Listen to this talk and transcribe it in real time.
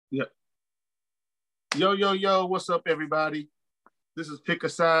Yeah. Yo, what's up, everybody? This is Pick a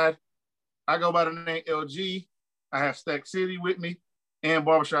Side. I go by the name LG. I have Stack City with me and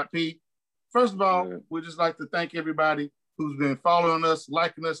Barbershop P. First of all, we'd just like to thank everybody who's been following us,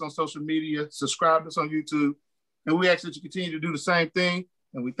 liking us on social media, subscribing us on YouTube. And we ask that you continue to do the same thing.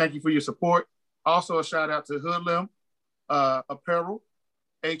 And we thank you for your support. Also, a shout out to Hoodlam Apparel,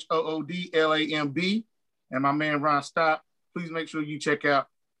 HOODLAMB, and my man Ron Stott. Please make sure you check out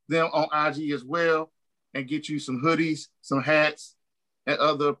them on IG as well and get you some hoodies, some hats, and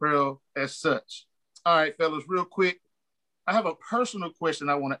other apparel as such. All right, fellas, real quick. I have a personal question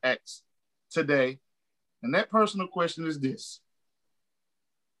I want to ask today. And that personal question is this.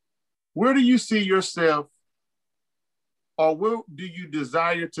 Where do you see yourself, or where do you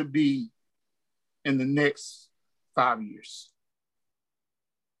desire to be in the next 5 years?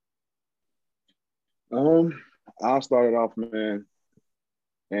 I'll start it off, man.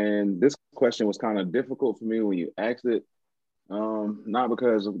 And this question was kind of difficult for me when you asked it. Not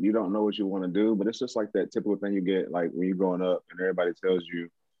because you don't know what you want to do, but it's just like that typical thing you get like when you're growing up and everybody tells you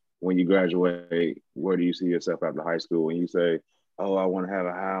when you graduate, where do you see yourself after high school? And you say, oh, I want to have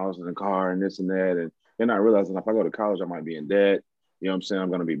a house and a car and this and that. And you're not realizing if I go to college, I might be in debt. You know what I'm saying? I'm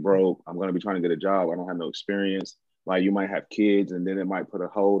going to be broke. I'm going to be trying to get a job. I don't have no experience. Like you might have kids and then it might put a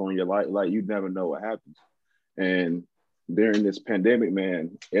hold on your life. Like you never know what happens. And during this pandemic,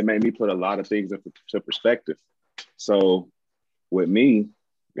 man, it made me put a lot of things into perspective. So with me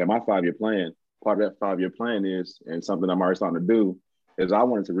and my 5-year plan, part of that 5-year plan is, and something I'm already starting to do, is I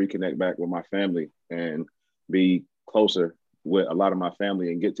wanted to reconnect back with my family and be closer with a lot of my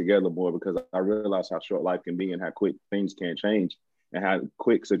family and get together more, because I realized how short life can be and how quick things can change and how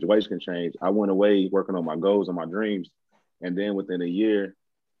quick situations can change. I went away working on my goals and my dreams. And then within a year,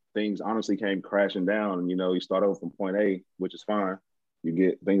 things honestly came crashing down. You know, you start over from point A, which is fine. You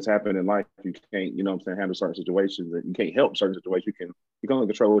get things happen in life. You can't, you know what I'm saying, handle certain situations. And you can't help certain situations. You can only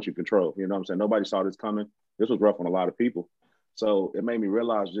control what you control. You know what I'm saying? Nobody saw this coming. This was rough on a lot of people. So it made me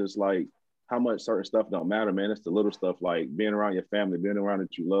realize just like how much certain stuff don't matter, man. It's the little stuff like being around your family, being around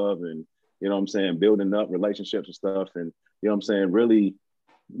that you love, and, you know what I'm saying, building up relationships and stuff. And, you know what I'm saying, really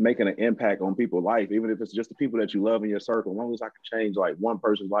making an impact on people's life, even if it's just the people that you love in your circle. As long as I can change like one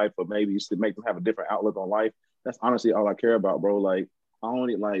person's life, or maybe to make them have a different outlook on life, that's honestly all I care about, bro. Like I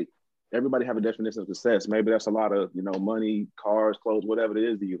only like everybody have a definition of success. Maybe that's a lot of, you know, money, cars, clothes, whatever it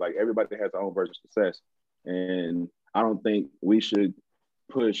is to you. Like everybody has their own version of success. And I don't think we should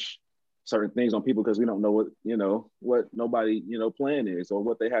push certain things on people because we don't know what nobody, plan is, or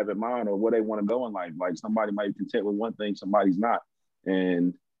what they have in mind, or where they want to go in life. Like somebody might be content with one thing, somebody's not.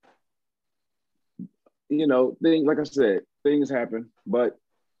 And, like I said, things happen. But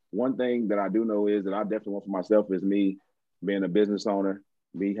one thing that I do know is that I definitely want for myself is me being a business owner,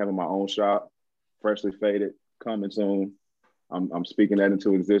 me having my own shop, freshly faded, coming soon. I'm speaking that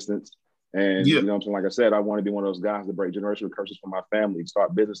into existence. And, Yeah. you know what I'm saying? Like I said, I want to be one of those guys that break generational curses for my family,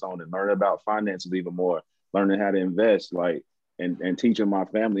 start business owning, learn about finances even more, learning how to invest, like, and teaching my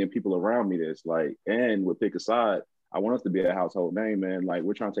family and people around me this, like, and with Pick a Side, I want us to be a household name, man. Like,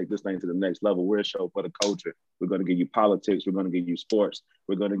 we're trying to take this thing to the next level. We're a show for the culture. We're going to give you politics. We're going to give you sports.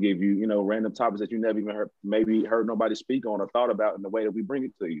 We're going to give you, random topics that you never even heard nobody speak on or thought about in the way that we bring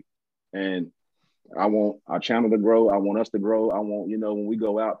it to you. And I want our channel to grow. I want us to grow. I want, when we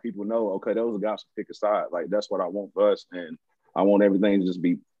go out, people know, okay, those are guys who Pick a Side. Like, that's what I want for us. And I want everything to just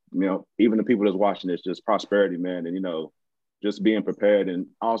be, even the people that's watching this, just prosperity, man. And, just being prepared and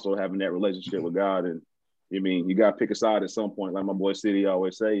also having that relationship with God. And you got to pick a side at some point, like my boy City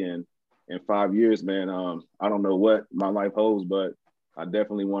always say. And in 5 years, man, I don't know what my life holds, but I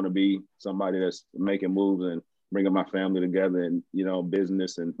definitely want to be somebody that's making moves and bringing my family together and,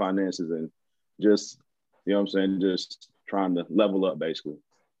 business and finances and just, just trying to level up, basically,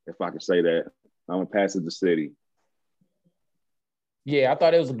 if I could say that. I'm going to pass it to City. Yeah, I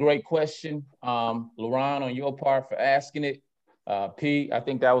thought it was a great question, LaRon, on your part for asking it. P, I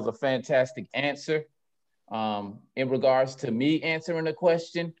think that was a fantastic answer. In regards to me answering the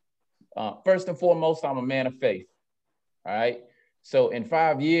question, first and foremost, I'm a man of faith. All right. So in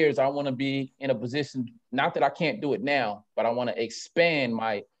 5 years, I want to be in a position, not that I can't do it now, but I want to expand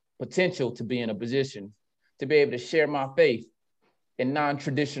my potential to be in a position to be able to share my faith in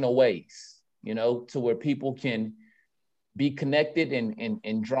non-traditional ways, to where people can be connected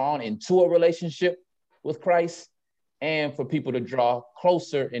and drawn into a relationship with Christ, and for people to draw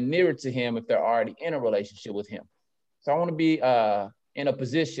closer and nearer to him if they're already in a relationship with him. So I want to be in a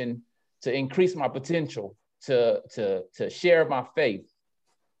position to increase my potential to share my faith,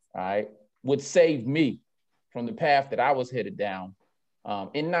 all right, would save me from the path that I was headed down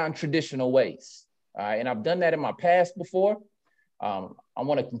in non-traditional ways. All right, and I've done that in my past before. I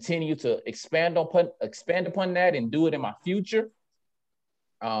want to continue to expand upon that and do it in my future,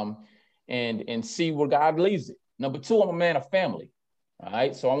 and see where God leads it. Number two, I'm a man of family. All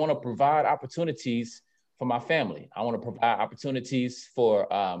right, so I want to provide opportunities for my family. I want to provide opportunities for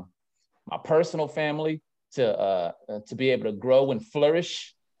my personal family to be able to grow and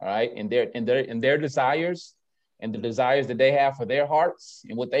flourish. All right, in their desires and the desires that they have for their hearts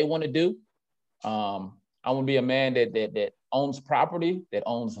and what they want to do. I want to be a man that owns property, that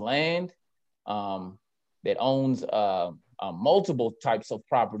owns land, that owns multiple types of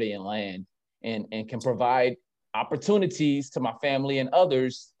property and land, and can provide opportunities to my family and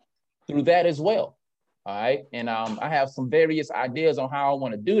others through that as well. All right. And I have some various ideas on how I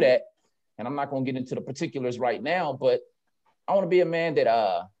want to do that. And I'm not going to get into the particulars right now, but I want to be a man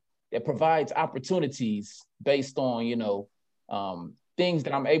that provides opportunities based on, things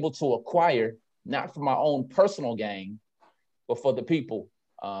that I'm able to acquire, not for my own personal gain, but for the people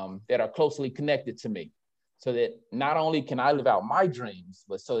that are closely connected to me, so that not only can I live out my dreams,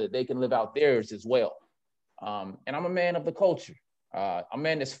 but so that they can live out theirs as well. And I'm a man of the culture, a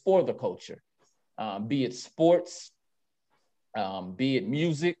man that's for the culture, be it sports, be it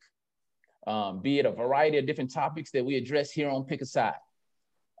music, be it a variety of different topics that we address here on Pick a Side.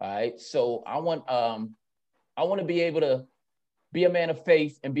 All right, so I want to be able to be a man of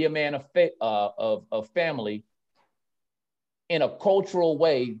faith and be a man of family in a cultural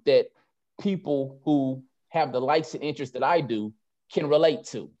way that people who have the likes and interests that I do can relate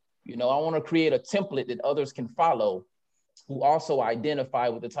to. I want to create a template that others can follow who also identify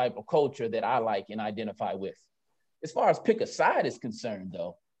with the type of culture that I like and identify with. As far as Pick a Side is concerned,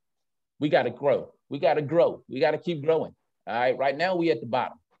 though, we got to grow. We got to grow. We got to keep growing. All right. Right now, we at the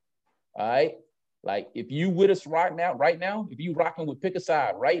bottom. All right. Like if you with us right now, if you rocking with Pick a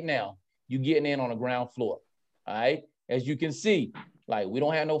Side right now, you getting in on the ground floor. All right. As you can see, like we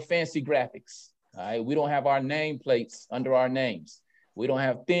don't have no fancy graphics. All right. We don't have our nameplates under our names. We don't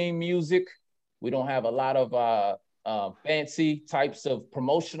have theme music. We don't have a lot of fancy types of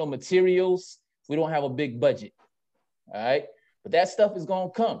promotional materials. We don't have a big budget. All right. But that stuff is going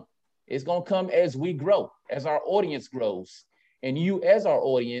to come. It's going to come as we grow, as our audience grows. And you, as our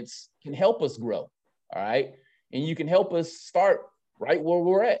audience, can help us grow. All right. And you can help us start right where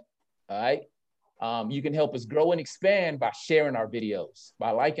we're at. All right. You can help us grow and expand by sharing our videos,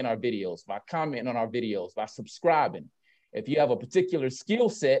 by liking our videos, by commenting on our videos, by subscribing. If you have a particular skill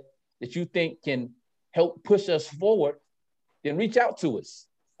set that you think can help push us forward, then reach out to us.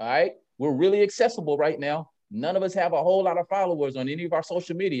 All right. We're really accessible right now. None of us have a whole lot of followers on any of our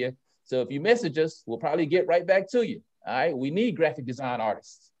social media. So if you message us, we'll probably get right back to you. All right. We need graphic design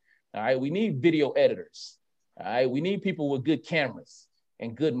artists. All right. We need video editors. All right. We need people with good cameras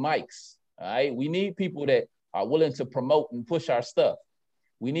and good mics. All right. We need people that are willing to promote and push our stuff.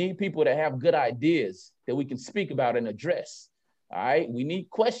 We need people that have good ideas that we can speak about and address. All right. We need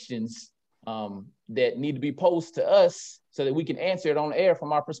questions that need to be posed to us so that we can answer it on air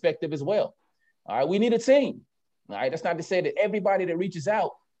from our perspective as well. All right. We need a team. All right. That's not to say that everybody that reaches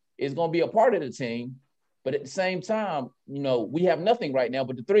out is going to be a part of the team. But at the same time, we have nothing right now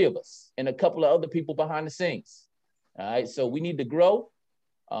but the three of us and a couple of other people behind the scenes. All right. So we need to grow,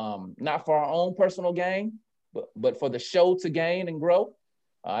 not for our own personal gain, but for the show to gain and grow.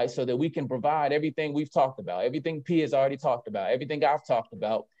 All right. So that we can provide everything we've talked about, everything P has already talked about, everything I've talked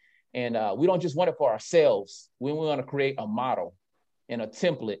about. And we don't just want it for ourselves. We want to create a model and a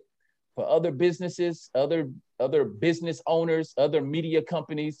template for other businesses, other business owners, other media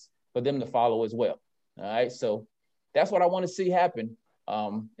companies, for them to follow as well. All right. So that's what I want to see happen.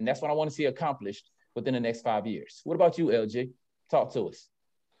 And that's what I want to see accomplished within the next 5 years. What about you, LG? Talk to us.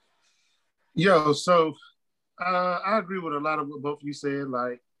 Yo, so I agree with a lot of what both of you said.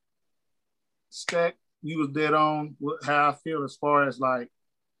 Like, Stack, you was dead on with how I feel as far as like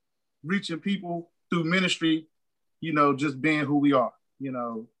reaching people through ministry, just being who we are,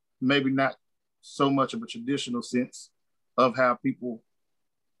 maybe not so much of a traditional sense of how people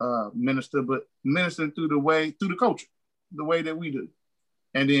minister, but ministering through the culture, the way that we do.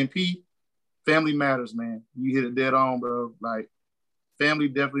 And then P, family matters, man. You hit it dead on, bro. Like, family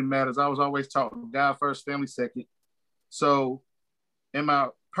definitely matters. I was always taught God first, family second. So in my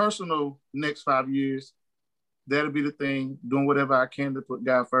personal next 5 years, that'll be the thing, doing whatever I can to put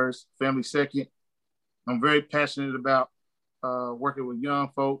God first, family second. I'm very passionate about working with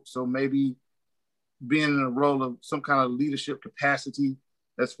young folks. So maybe being in a role of some kind of leadership capacity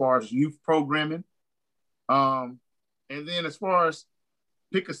as far as youth programming. And then as far as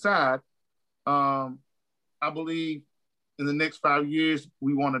Pick a Side, I believe in the next 5 years,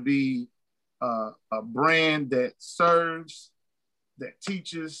 we want to be a brand that serves, that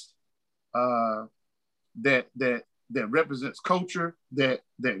teaches, that represents culture, that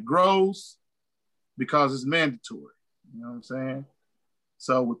grows, because it's mandatory. You know what I'm saying?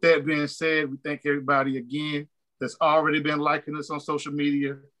 So with that being said, we thank everybody again that's already been liking us on social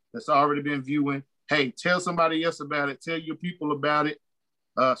media, that's already been viewing. Hey, tell somebody else about it. Tell your people about it.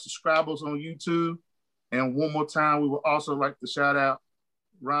 Subscribe us on YouTube. And one more time, we would also like to shout out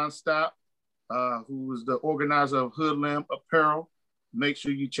Ron Stott, who is the organizer of Hoodlamb Apparel. Make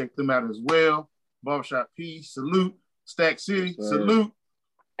sure you check them out as well. Barbershop P, salute. Stack City, salute.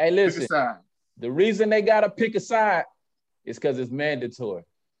 Hey, listen, the reason they got to pick a side is because it's mandatory.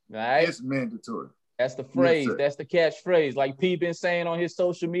 Right? It's mandatory. That's the phrase. Yes, that's the catchphrase. Like P been saying on his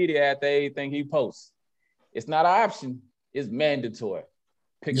social media after everything he posts. It's not an option. It's mandatory.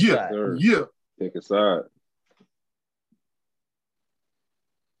 Pick a side. Yeah. Pick a side.